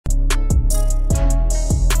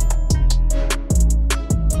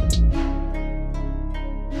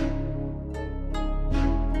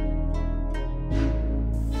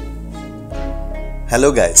Hello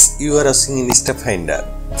guys, you are watching InstaFinder.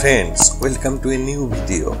 Friends, welcome to a new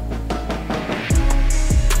video.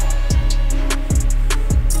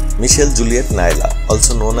 Juliet Nayla,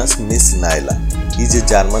 also known as Miss Nayla, is a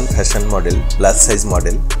German fashion model, plus-size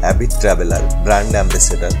model, avid traveler, brand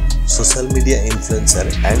ambassador, social media influencer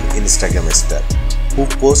and Instagram star, who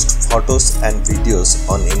posts photos and videos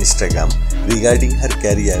on Instagram regarding her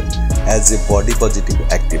career as a body-positive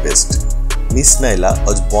activist. Miss Nayla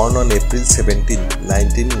was born on April 17,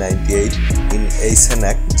 1998 in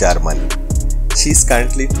Eisenach, Germany. She is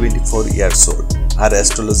currently 24 years old. Her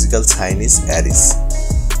astrological sign is Aries.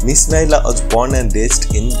 Miss Nayla was born and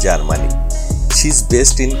raised in Germany. She is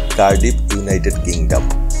based in Cardiff, United Kingdom.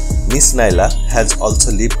 Miss Nayla has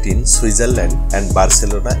also lived in Switzerland and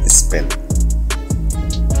Barcelona, Spain.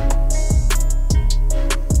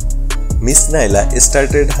 Miss Nayla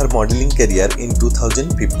started her modeling career in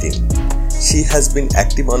 2015. She has been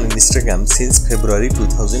active on Instagram since February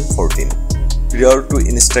 2014. Prior to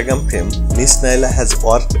Instagram fame, Miss Nayla has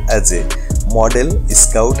worked as a model,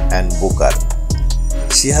 scout and booker.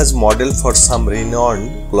 She has modeled for some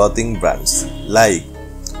renowned clothing brands like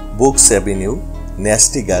Books Avenue,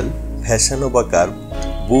 Nasty Girl, Fashion Nova Curve,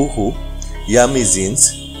 Boohoo, Yummy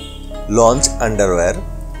Jeans, Launch Underwear,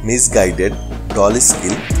 Misguided, Doll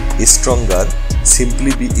Skill, Stronger,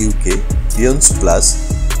 Simply Be UK, Yons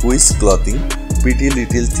Plus, Quiz Clothing, Pretty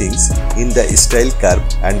Little Things, In the Style Curve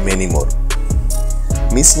and many more.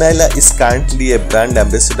 Miss Nayla is currently a brand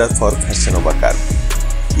ambassador for Fashion Nova Curve.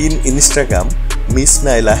 In Instagram, Miss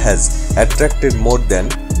Nayla has attracted more than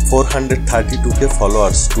 432k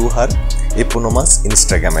followers to her eponymous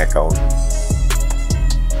Instagram account.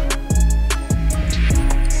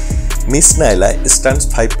 Miss Nayla stands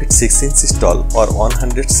 5 feet 6 inches tall or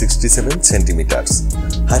 167 centimeters.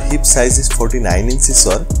 Her hip size is 49 inches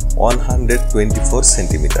or 124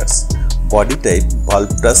 centimeters. Body type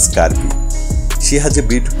voluptuous curvy. She has a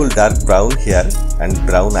beautiful dark brown hair and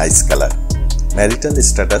brown eyes color. Marital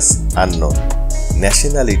status unknown.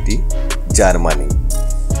 Nationality Germany.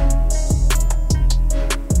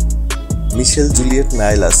 Juliet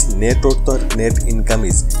Nayla's net worth or net income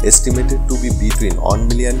is estimated to be between 1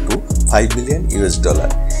 million to 5 million US dollar.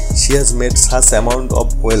 She has made such amount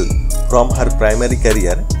of wealth from her primary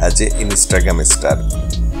career as an Instagram star.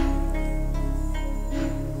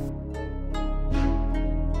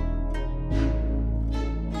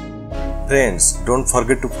 Friends, don't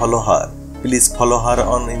forget to follow her. Please follow her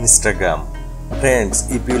on Instagram. Friends,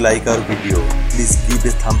 if you like our video, please give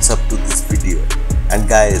a thumbs up to this video. And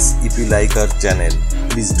guys, if you like our channel,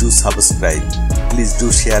 please do subscribe. Please do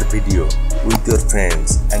share video with your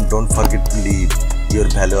friends and don't forget to leave your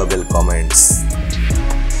valuable comments.